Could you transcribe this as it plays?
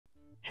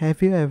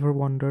Have you ever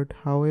wondered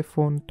how a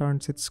phone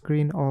turns its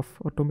screen off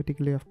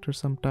automatically after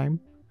some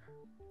time?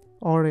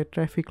 Or a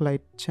traffic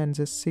light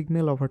changes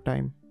signal over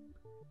time?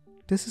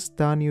 This is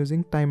done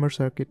using timer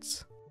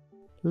circuits.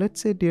 Let's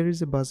say there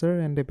is a buzzer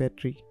and a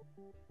battery.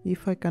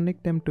 If I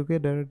connect them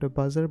together, the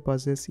buzzer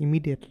buzzes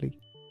immediately.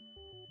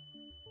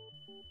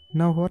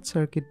 Now what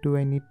circuit do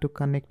I need to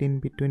connect in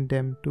between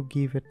them to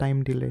give a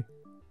time delay?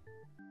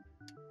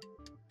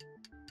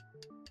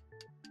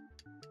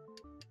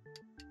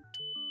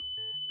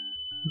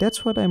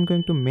 That's what I'm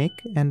going to make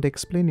and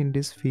explain in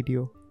this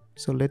video.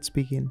 So let's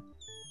begin.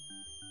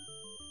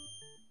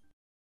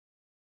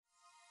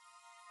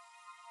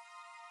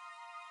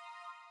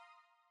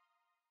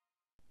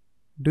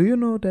 Do you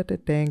know that a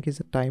tank is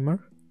a timer?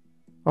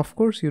 Of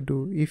course you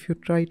do. If you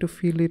try to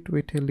fill it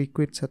with a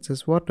liquid such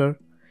as water,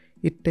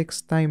 it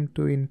takes time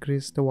to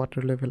increase the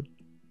water level.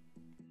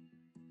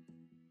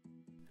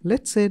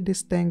 Let's say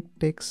this tank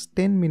takes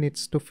 10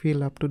 minutes to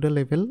fill up to the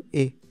level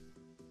A.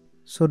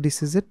 So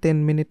this is a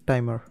 10-minute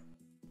timer.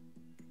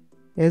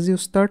 As you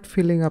start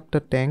filling up the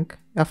tank,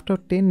 after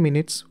 10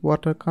 minutes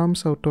water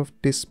comes out of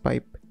this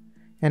pipe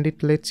and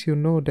it lets you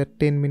know that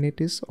 10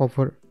 minutes is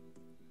over.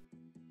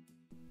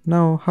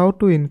 Now how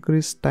to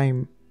increase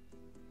time?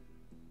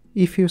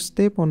 If you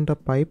step on the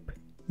pipe,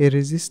 a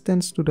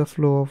resistance to the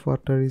flow of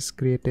water is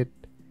created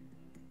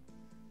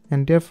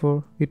and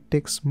therefore it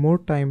takes more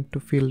time to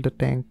fill the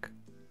tank.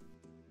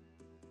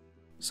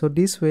 So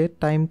this way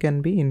time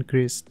can be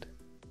increased.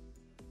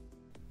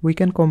 We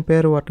can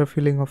compare water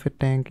filling of a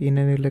tank in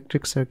an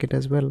electric circuit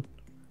as well,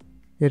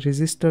 a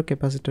resistor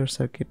capacitor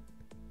circuit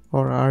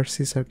or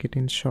RC circuit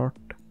in short.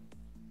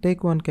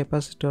 Take one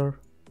capacitor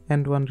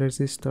and one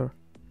resistor,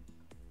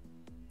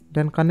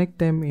 then connect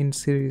them in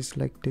series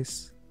like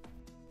this.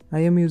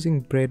 I am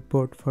using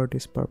breadboard for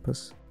this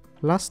purpose.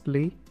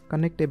 Lastly,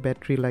 connect a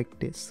battery like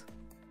this.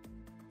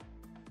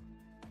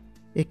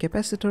 A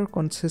capacitor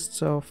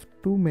consists of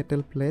two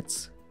metal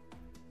plates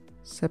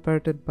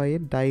separated by a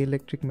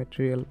dielectric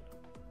material.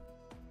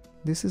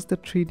 This is the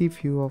 3D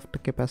view of the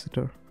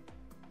capacitor.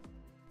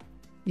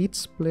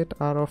 Each plate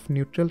are of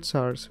neutral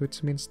charge,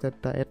 which means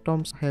that the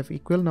atoms have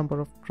equal number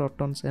of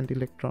protons and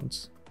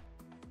electrons.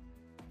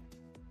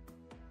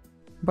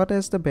 But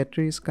as the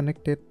battery is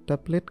connected, the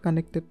plate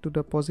connected to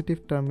the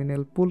positive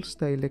terminal pulls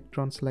the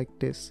electrons like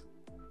this.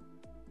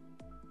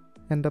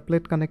 And the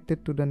plate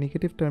connected to the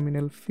negative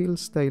terminal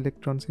fills the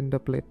electrons in the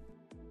plate.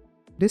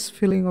 This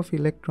filling of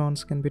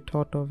electrons can be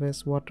thought of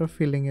as water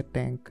filling a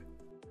tank.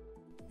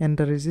 And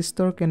the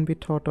resistor can be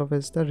thought of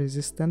as the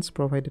resistance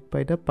provided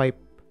by the pipe.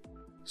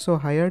 So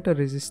higher the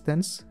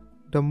resistance,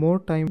 the more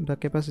time the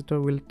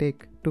capacitor will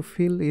take to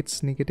fill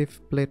its negative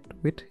plate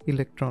with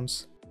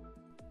electrons.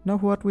 Now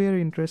what we are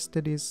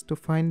interested is to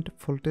find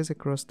voltage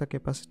across the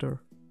capacitor.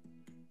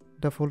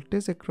 The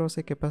voltage across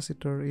a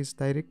capacitor is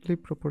directly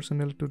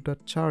proportional to the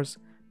charge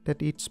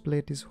that each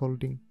plate is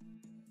holding.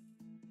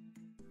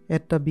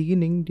 At the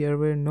beginning there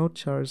were no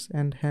charge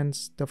and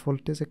hence the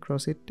voltage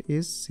across it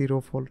is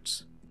 0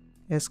 volts,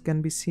 as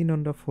can be seen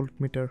on the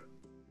voltmeter.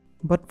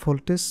 But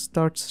voltage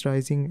starts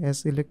rising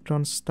as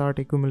electrons start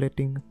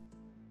accumulating.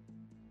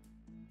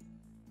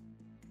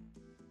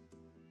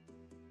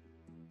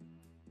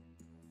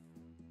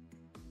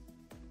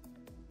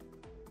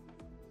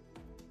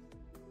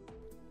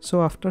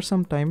 So after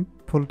some time,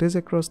 voltage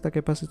across the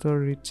capacitor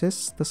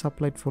reaches the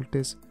supplied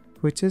voltage,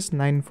 which is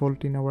 9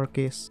 volt in our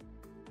case.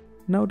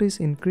 Now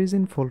this increase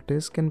in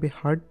voltage can be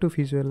hard to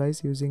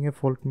visualize using a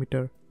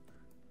voltmeter.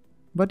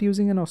 But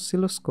using an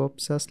oscilloscope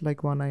just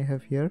like one I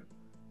have here,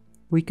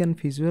 we can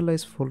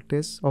visualize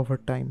voltage over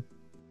time.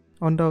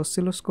 On the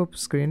oscilloscope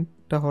screen,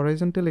 the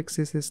horizontal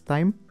axis is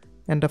time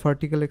and the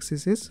vertical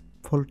axis is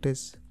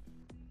voltage.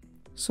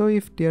 So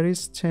if there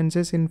is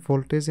changes in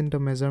voltage in the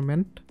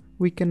measurement,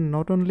 we can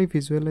not only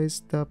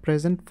visualize the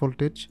present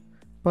voltage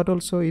but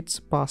also its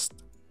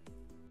past.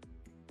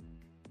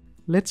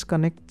 Let's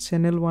connect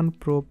channel 1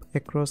 probe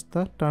across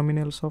the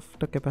terminals of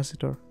the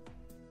capacitor.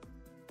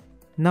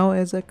 Now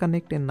as I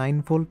connect a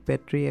 9 volt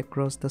battery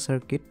across the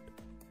circuit,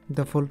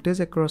 the voltage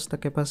across the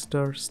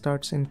capacitor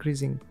starts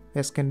increasing,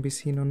 as can be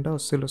seen on the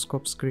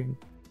oscilloscope screen.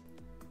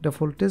 The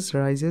voltage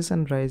rises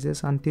and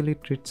rises until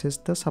it reaches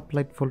the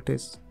supplied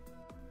voltage.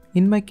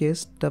 In my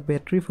case, the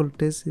battery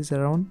voltage is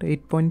around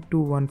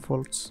 8.21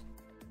 volts.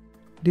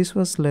 This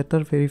was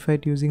later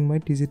verified using my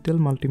digital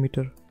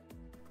multimeter.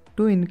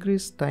 To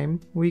increase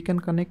time, we can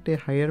connect a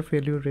higher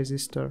value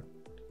resistor.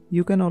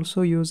 You can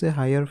also use a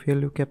higher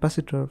value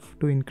capacitor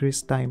to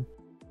increase time.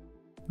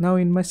 Now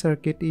in my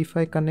circuit, if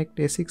I connect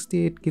a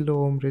 68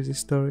 kilo ohm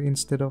resistor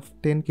instead of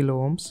 10 kilo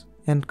ohms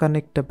and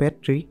connect the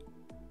battery,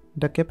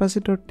 the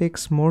capacitor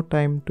takes more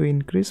time to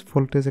increase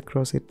voltage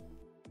across it.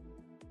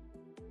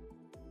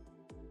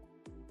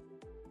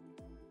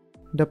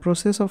 The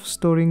process of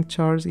storing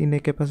charge in a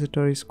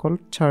capacitor is called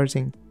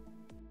charging.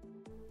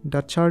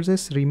 The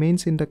charges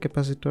remains in the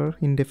capacitor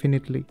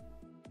indefinitely,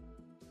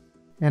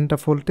 and the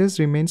voltage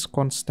remains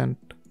constant.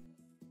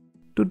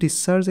 To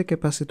discharge a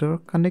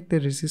capacitor, connect a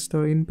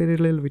resistor in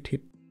parallel with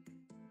it.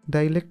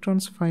 The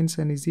electrons finds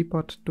an easy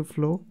path to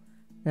flow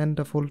and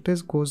the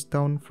voltage goes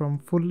down from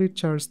fully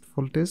charged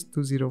voltage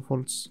to 0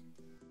 volts.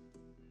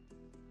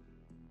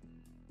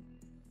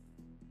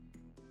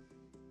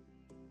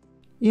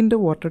 In the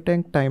water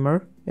tank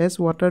timer, as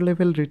water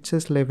level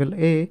reaches level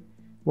A,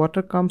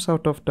 water comes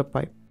out of the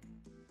pipe.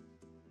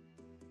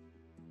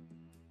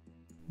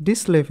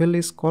 This level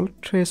is called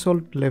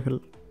threshold level.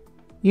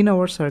 In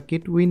our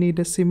circuit, we need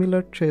a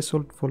similar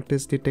threshold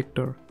voltage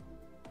detector.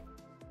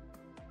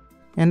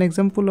 An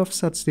example of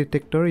such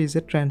detector is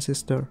a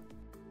transistor.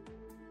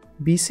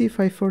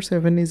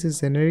 BC547 is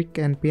a generic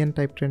NPN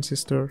type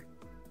transistor.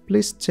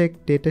 Please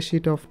check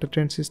datasheet of the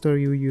transistor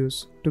you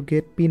use to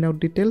get pinout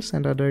details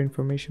and other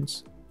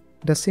informations.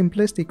 The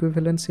simplest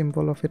equivalent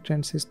symbol of a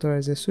transistor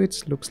as a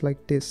switch looks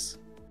like this.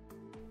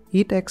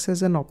 It acts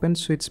as an open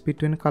switch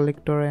between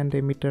collector and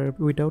emitter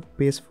without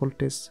base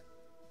voltage.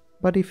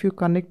 But if you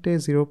connect a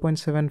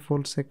 0.7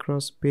 volts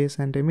across base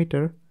and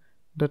emitter,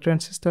 the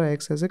transistor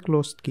acts as a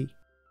closed key.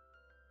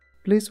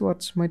 Please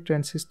watch my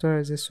transistor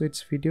as a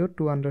switch video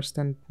to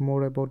understand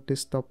more about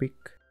this topic.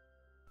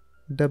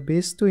 The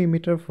base to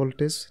emitter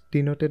voltage,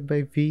 denoted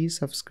by V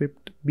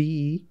subscript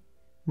BE,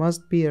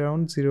 must be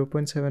around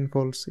 0.7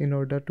 volts in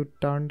order to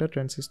turn the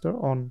transistor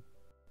on.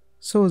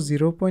 So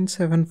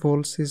 0.7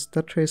 volts is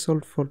the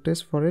threshold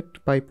voltage for a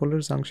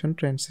bipolar junction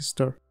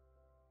transistor.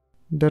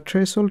 The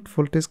threshold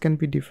voltage can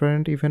be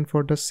different even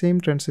for the same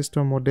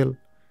transistor model,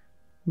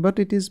 but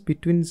it is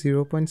between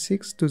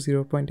 0.6 to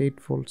 0.8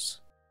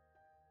 volts.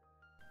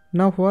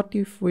 Now what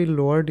if we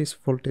lower this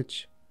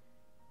voltage?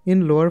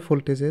 In lower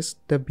voltages,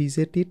 the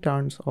BJT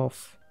turns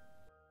off.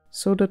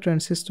 So the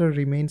transistor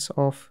remains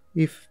off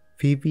if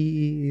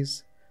VBE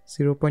is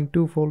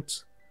 0.2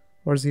 volts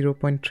or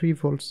 0.3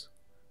 volts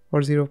or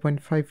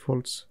 0.5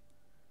 volts.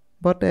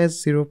 But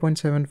as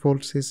 0.7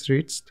 volts is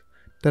reached,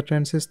 the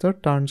transistor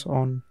turns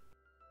on.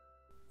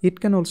 It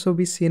can also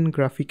be seen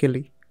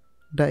graphically.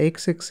 The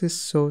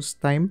x-axis shows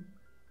time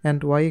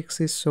and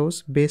y-axis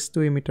shows base to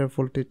emitter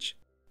voltage.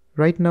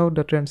 Right now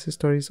the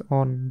transistor is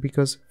on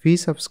because V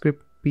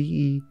subscript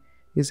BE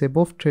is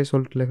above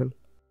threshold level.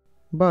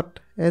 But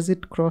as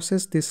it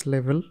crosses this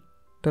level,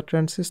 the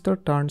transistor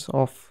turns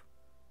off.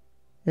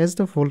 As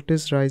the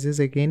voltage rises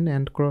again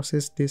and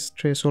crosses this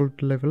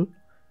threshold level,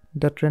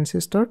 the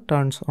transistor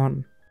turns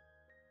on.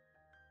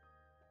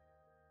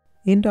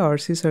 In the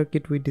RC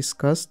circuit we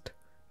discussed,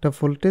 the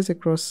voltage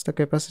across the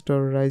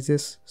capacitor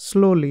rises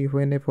slowly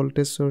when a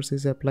voltage source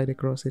is applied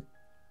across it.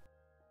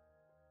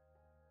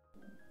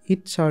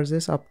 It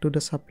charges up to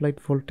the supplied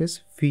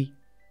voltage V.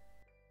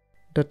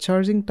 The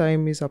charging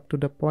time is up to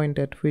the point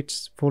at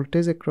which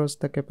voltage across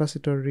the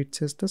capacitor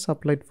reaches the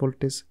supplied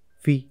voltage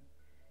V,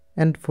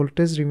 and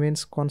voltage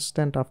remains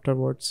constant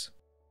afterwards.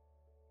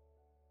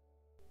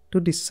 To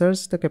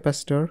discharge the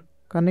capacitor,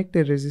 connect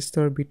a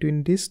resistor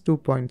between these 2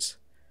 points.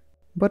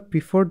 But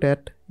before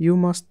that, you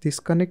must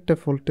disconnect the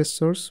voltage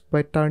source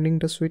by turning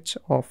the switch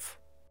off.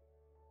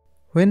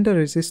 When the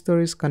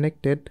resistor is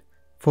connected,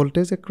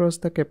 voltage across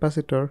the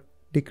capacitor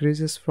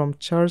decreases from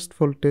charged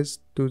voltage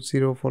to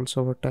 0 volts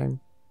over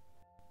time.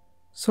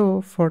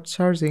 So for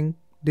charging,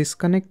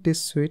 disconnect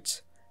this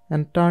switch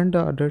and turn the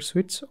other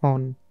switch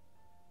on.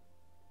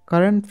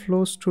 Current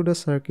flows through the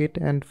circuit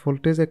and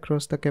voltage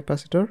across the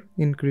capacitor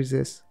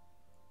increases.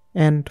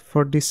 And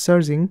for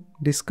discharging,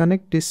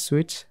 disconnect this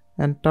switch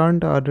and turn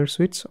the other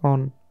switch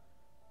on.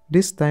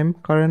 This time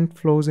current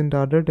flows in the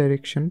other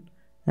direction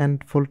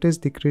and voltage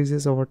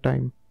decreases over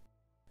time.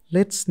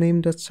 Let's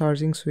name the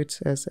charging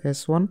switch as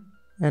S1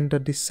 and the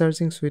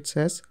discharging switch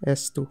as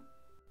S2.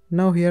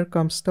 Now here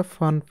comes the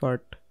fun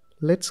part.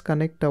 Let's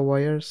connect the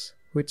wires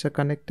which are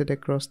connected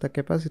across the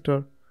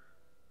capacitor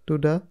to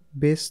the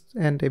base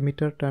and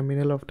emitter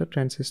terminal of the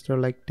transistor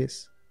like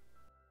this.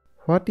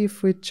 What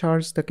if we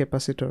charge the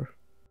capacitor?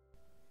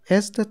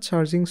 As the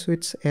charging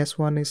switch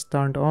S1 is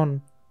turned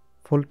on,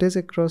 voltage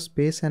across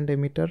base and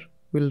emitter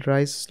will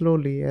rise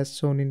slowly as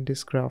shown in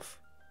this graph.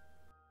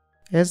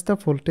 As the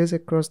voltage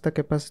across the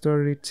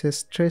capacitor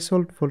reaches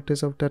threshold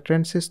voltage of the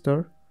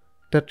transistor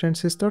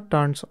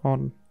turns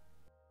on.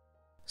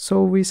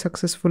 So we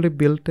successfully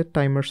built a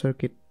timer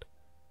circuit.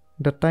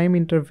 The time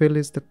interval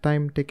is the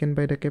time taken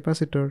by the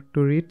capacitor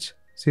to reach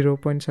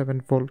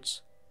 0.7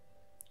 volts.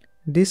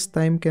 This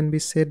time can be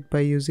set by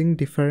using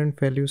different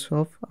values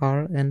of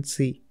R and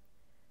C.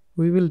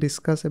 We will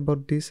discuss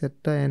about this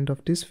at the end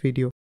of this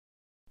video.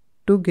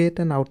 To get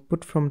an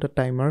output from the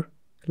timer,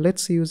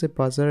 let's use a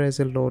buzzer as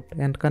a load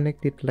and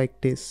connect it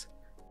like this.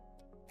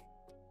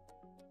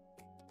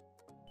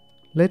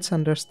 Let's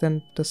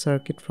understand the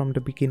circuit from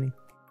the beginning.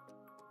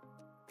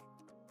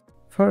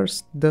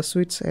 First, the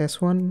switch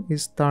S1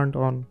 is turned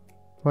on,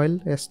 while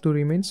S2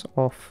 remains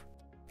off.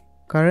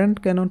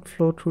 Current cannot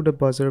flow through the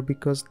buzzer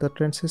because the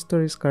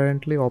transistor is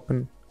currently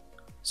open,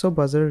 so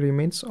buzzer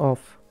remains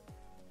off.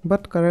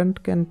 But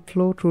current can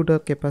flow through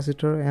the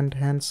capacitor and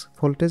hence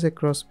voltage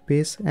across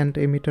base and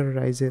emitter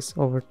rises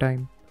over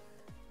time.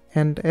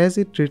 And as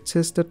it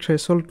reaches the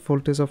threshold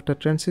voltage of the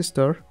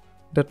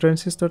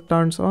transistor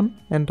turns on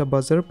and the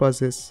buzzer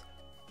buzzes,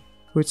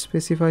 which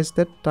specifies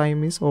that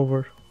time is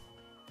over.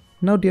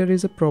 Now there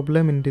is a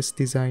problem in this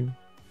design.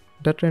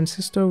 The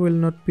transistor will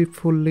not be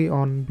fully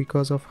on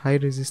because of high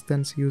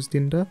resistance used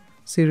in the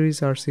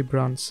series RC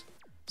branch,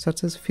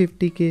 such as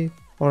 50K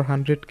or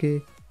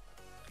 100K,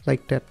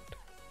 like that.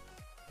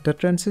 The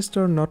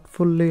transistor not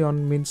fully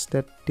on means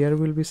that there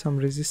will be some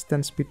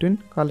resistance between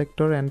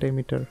collector and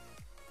emitter.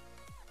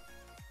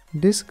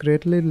 This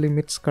greatly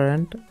limits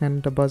current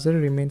and the buzzer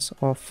remains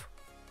off.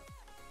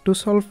 To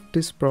solve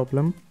this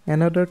problem,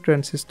 another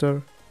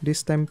transistor,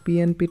 this time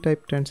PNP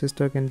type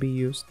transistor, can be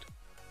used.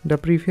 The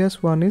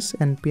previous one is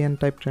NPN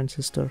type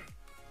transistor.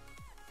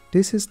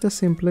 This is the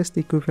simplest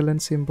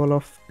equivalent symbol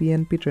of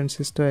PNP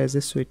transistor as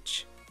a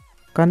switch.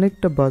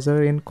 Connect the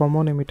buzzer in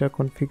common emitter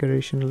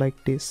configuration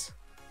like this.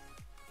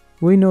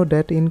 We know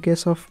that in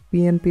case of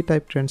PNP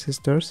type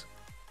transistors,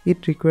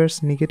 it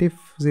requires negative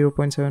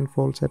 0.7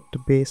 volts at the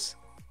base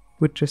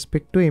with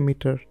respect to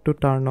emitter to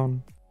turn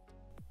on.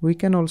 We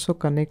can also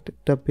connect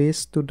the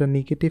base to the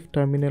negative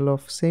terminal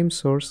of same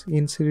source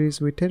in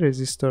series with a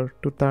resistor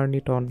to turn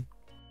it on.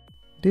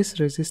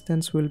 This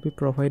resistance will be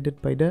provided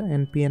by the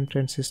NPN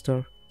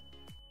transistor.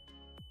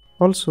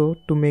 Also,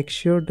 to make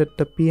sure that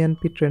the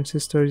PNP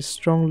transistor is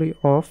strongly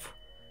off,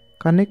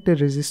 connect a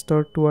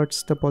resistor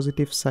towards the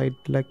positive side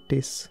like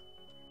this.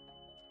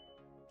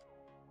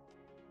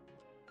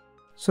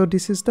 So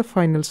this is the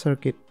final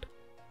circuit.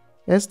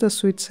 As the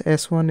switch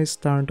S1 is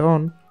turned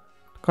on,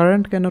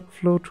 current cannot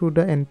flow through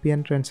the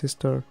NPN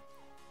transistor.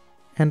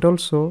 And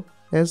also,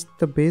 as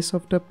the base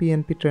of the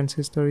PNP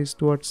transistor is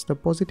towards the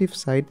positive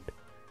side,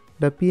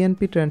 the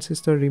PNP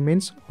transistor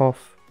remains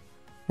off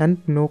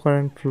and no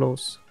current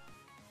flows.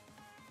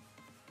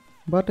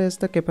 But as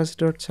the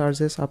capacitor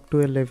charges up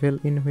to a level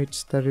in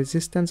which the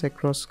resistance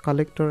across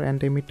collector and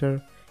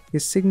emitter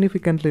is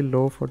significantly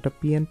low for the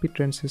PNP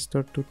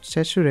transistor to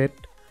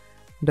saturate,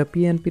 the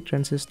PNP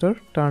transistor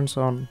turns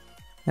on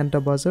and the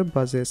buzzer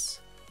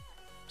buzzes.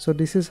 So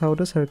this is how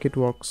the circuit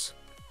works.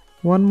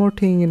 One more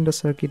thing in the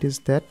circuit is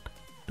that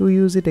to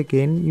use it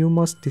again, you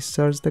must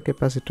discharge the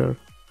capacitor.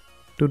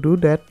 To do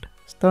that,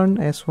 turn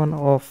S1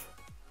 off,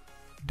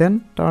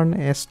 then turn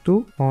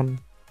S2 on.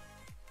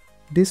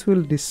 This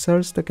will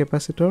discharge the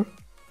capacitor,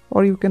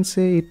 or you can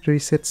say it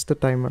resets the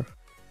timer.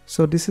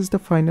 So this is the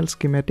final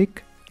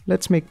schematic.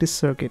 Let's make this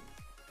circuit.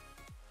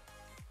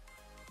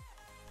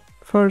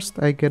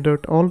 First, I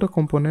gathered all the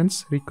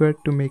components required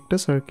to make the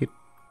circuit.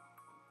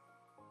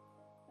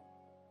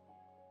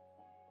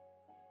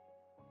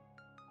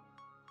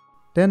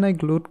 Then I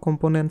glued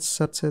components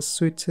such as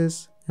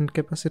switches and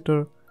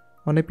capacitor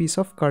on a piece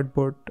of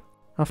cardboard.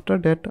 After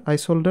that, I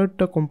soldered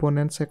the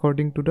components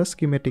according to the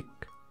schematic.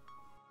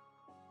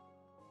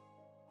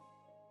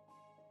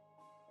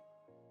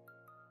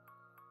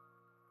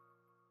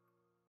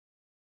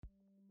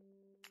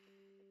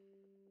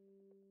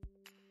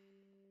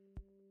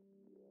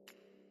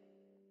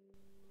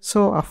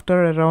 So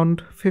after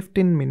around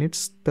 15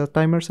 minutes, the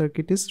timer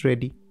circuit is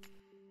ready.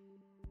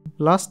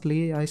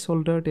 Lastly, I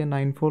soldered a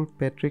 9V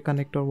battery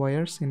connector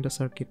wires in the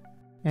circuit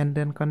and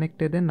then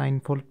connected a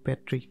 9V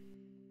battery.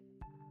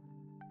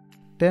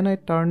 Then I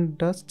turned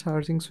the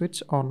charging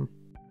switch on.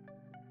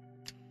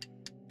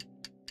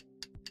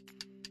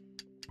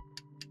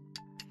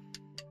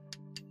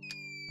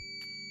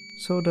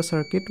 So the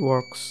circuit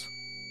works.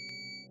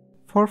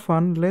 For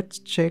fun, let's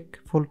check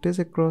voltage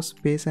across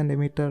base and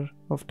emitter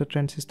of the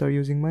transistor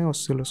using my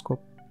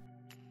oscilloscope.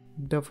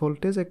 The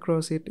voltage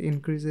across it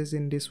increases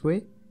in this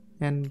way,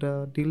 and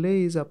the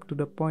delay is up to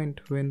the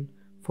point when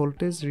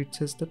voltage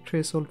reaches the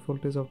threshold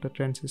voltage of the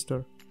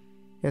transistor,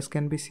 as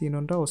can be seen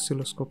on the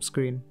oscilloscope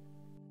screen.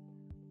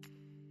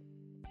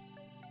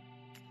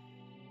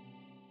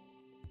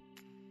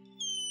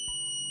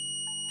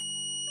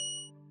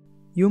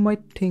 You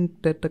might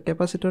think that the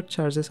capacitor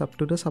charges up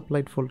to the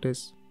supplied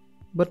voltage,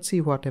 but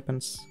see what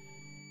happens.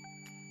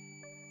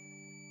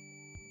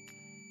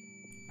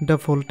 The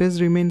voltage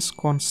remains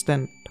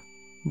constant,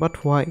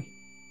 but why?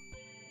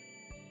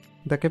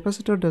 The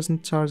capacitor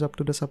doesn't charge up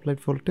to the supplied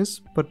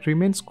voltage but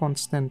remains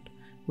constant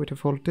with a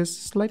voltage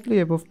slightly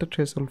above the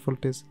threshold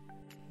voltage.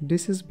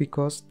 This is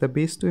because the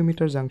base to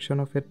emitter junction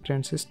of a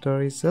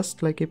transistor is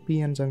just like a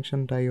PN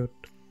junction diode.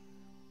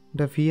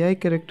 The VI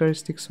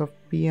characteristics of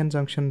PN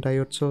junction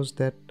diode shows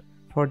that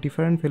for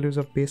different values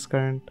of base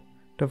current,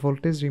 the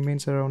voltage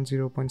remains around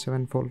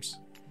 0.7 volts.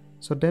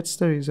 So that's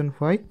the reason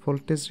why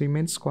voltage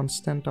remains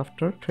constant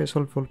after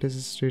threshold voltage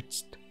is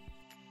reached.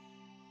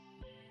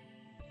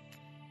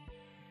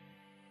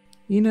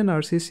 In an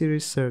RC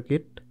series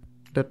circuit,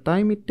 the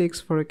time it takes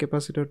for a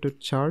capacitor to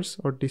charge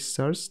or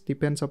discharge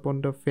depends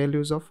upon the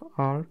values of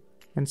R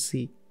and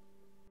C.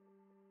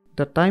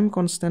 The time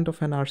constant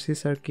of an RC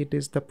circuit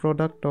is the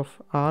product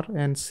of R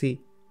and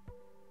C.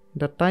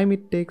 The time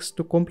it takes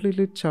to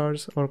completely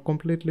charge or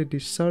completely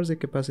discharge a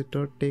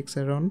capacitor takes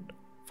around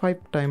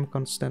 5 time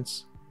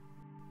constants.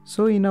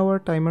 So in our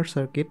timer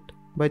circuit,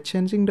 by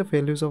changing the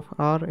values of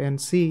R and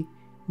C,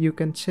 you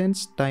can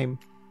change time.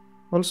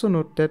 Also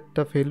note that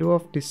the value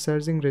of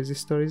discharging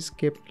resistor is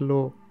kept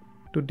low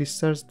to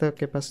discharge the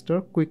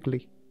capacitor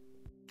quickly.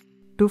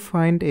 To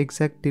find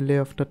exact delay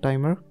of the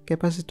timer,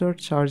 capacitor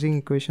charging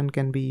equation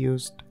can be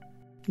used.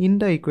 In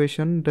the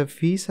equation, the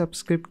V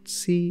subscript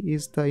C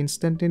is the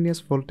instantaneous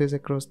voltage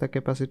across the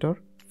capacitor,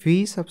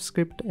 V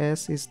subscript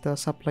S is the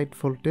supplied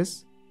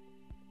voltage,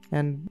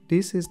 and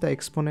this is the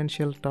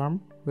exponential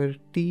term where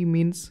T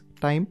means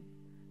time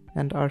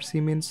and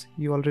RC means,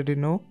 you already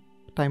know,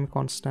 time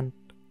constant.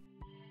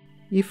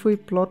 If we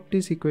plot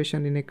this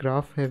equation in a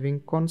graph having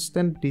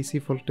constant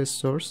DC voltage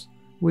source,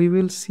 we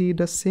will see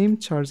the same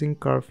charging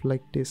curve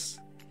like this.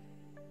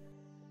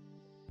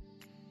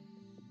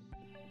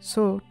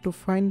 So to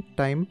find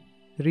time,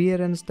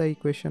 rearrange the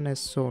equation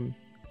as shown.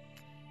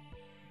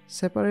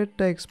 Separate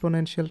the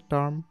exponential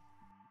term,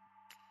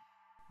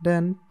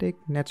 then take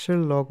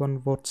natural log on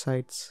both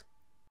sides.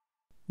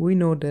 We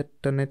know that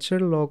the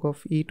natural log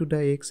of e to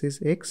the x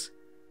is x,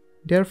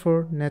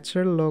 therefore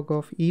natural log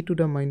of e to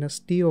the minus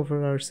t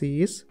over rc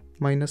is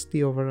minus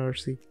t over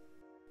rc.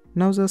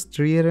 Now just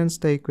rearrange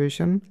the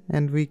equation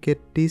and we get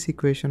this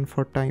equation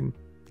for time.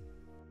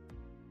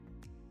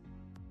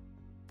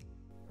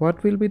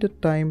 What will be the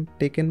time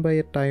taken by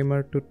a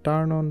timer to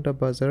turn on the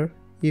buzzer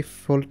if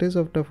voltage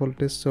of the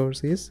voltage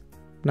source is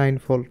 9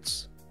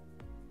 volts?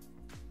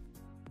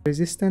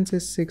 Resistance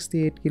is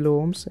 68 kilo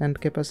ohms and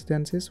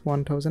capacitance is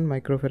 1000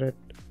 microfarad.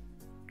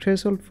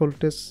 Threshold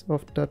voltage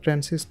of the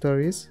transistor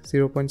is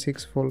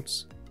 0.6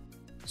 volts.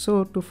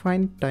 So to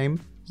find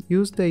time,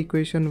 use the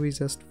equation we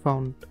just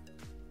found.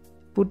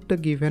 Put the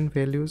given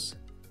values,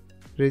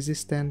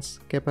 resistance,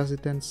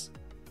 capacitance.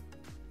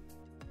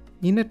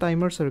 In a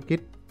timer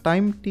circuit,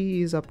 time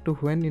t is up to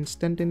when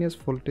instantaneous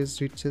voltage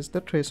reaches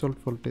the threshold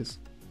voltage.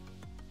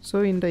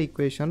 So in the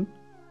equation,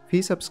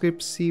 V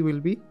subscript C will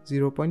be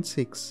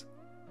 0.6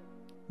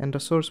 and the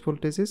source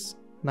voltage is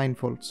 9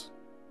 volts.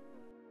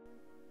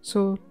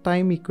 So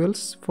time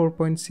equals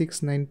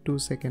 4.692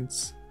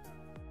 seconds.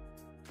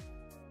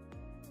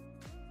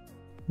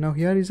 Now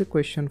here is a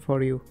question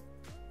for you.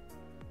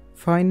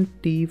 Find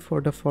T for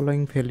the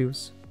following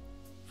values.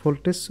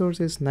 Voltage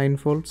source is 9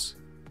 volts,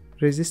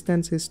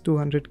 resistance is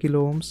 200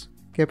 kilo ohms,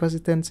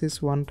 capacitance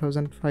is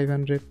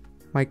 1500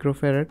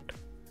 microfarad,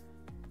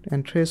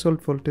 and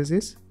threshold voltage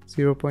is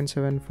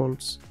 0.7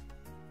 volts.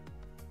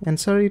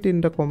 Answer it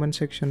in the comment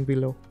section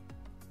below.